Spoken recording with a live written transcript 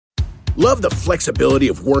Love the flexibility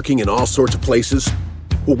of working in all sorts of places?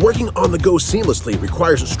 Well, working on the go seamlessly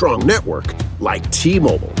requires a strong network like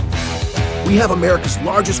T-Mobile. We have America's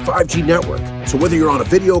largest 5G network, so whether you're on a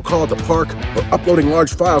video call at the park or uploading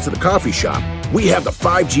large files at the coffee shop, we have the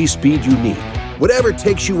 5G speed you need. Whatever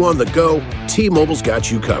takes you on the go, T-Mobile's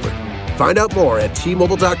got you covered. Find out more at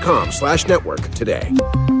T-Mobile.com/network today.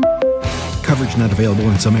 Coverage not available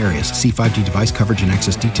in some areas. See 5G device coverage and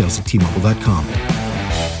access details at T-Mobile.com.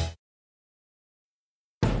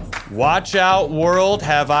 Watch out, world,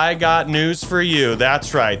 have I got news for you.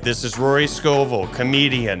 That's right, this is Rory Scovel,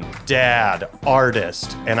 comedian, dad,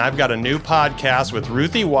 artist, and I've got a new podcast with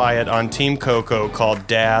Ruthie Wyatt on Team Coco called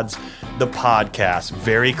Dads, the Podcast.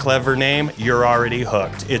 Very clever name, you're already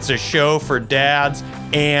hooked. It's a show for dads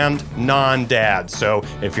and non-dads, so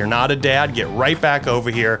if you're not a dad, get right back over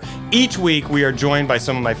here. Each week, we are joined by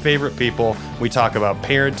some of my favorite people. We talk about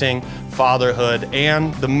parenting, fatherhood,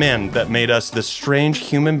 and the men that made us the strange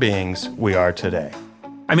human beings we are today.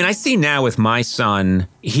 I mean, I see now with my son,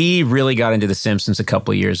 he really got into The Simpsons a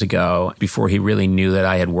couple of years ago before he really knew that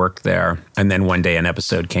I had worked there. And then one day an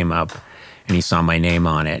episode came up and he saw my name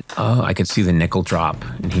on it. Oh, I could see the nickel drop.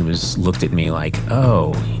 And he looked at me like,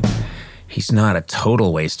 oh, he's not a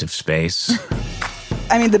total waste of space.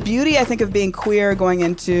 I mean, the beauty, I think, of being queer going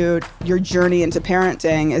into your journey into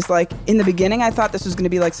parenting is like, in the beginning, I thought this was going to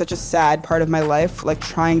be like such a sad part of my life, like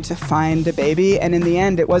trying to find a baby. And in the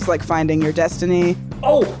end, it was like finding your destiny.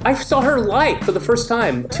 Oh, I saw her live for the first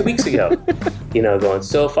time 2 weeks ago. Going,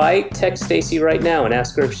 so if I text Stacy right now and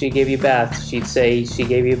ask her if she gave you a bath, she'd say she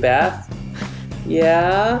gave you a bath?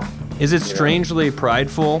 Yeah. Is it strangely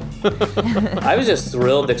prideful? I was just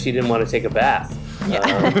thrilled that she didn't want to take a bath.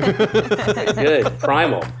 Yeah. Good.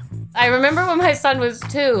 Primal. I remember when my son was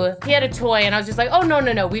 2, he had a toy and I was just like, oh,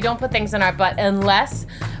 no, we don't put things in our butt unless,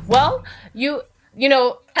 well,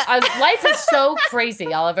 life is so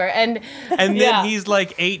crazy, Oliver. And then he's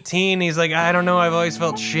like 18. He's like, I don't know. I've always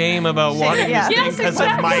felt shame about wanting this thing because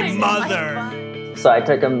of my mother. So I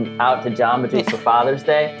took him out to Geometry for Father's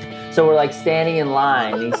Day. So we're like standing in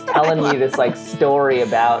line. He's telling me this like story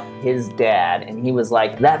about his dad. And he was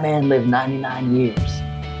like, that man lived 99 years.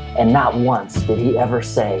 And not once did he ever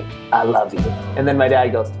say, I love you. And then my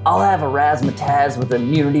dad goes, I'll have a razzmatazz with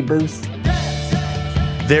immunity boost.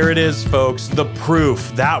 There it is, folks. The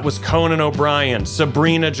proof. That was Conan O'Brien,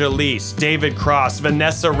 Sabrina Jalise, David Cross,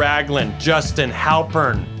 Vanessa Ragland, Justin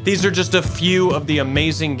Halpern. These are just a few of the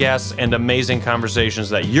amazing guests and amazing conversations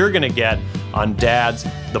that you're going to get on Dads,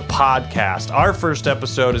 the Podcast. Our first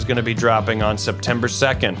episode is going to be dropping on September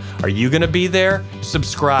 2nd. Are you going to be there?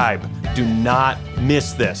 Subscribe. Do not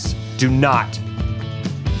miss this. Do not.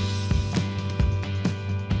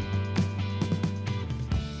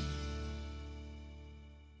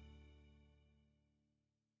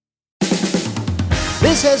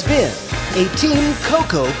 This has been a Team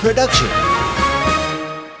Coco production.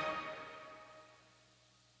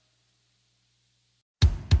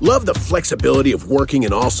 Love the flexibility of working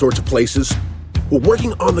in all sorts of places? Well,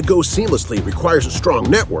 working on the go seamlessly requires a strong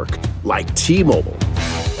network like T-Mobile.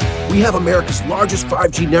 We have America's largest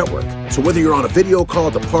 5G network, so whether you're on a video call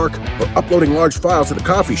at the park or uploading large files at a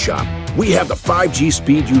coffee shop, we have the 5G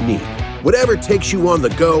speed you need. Whatever takes you on the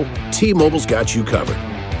go, T-Mobile's got you covered.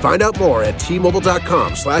 Find out more at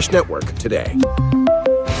T-Mobile.com/network today.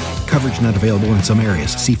 Coverage not available in some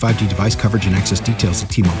areas. See 5G device coverage and access details at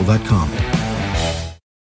T-Mobile.com.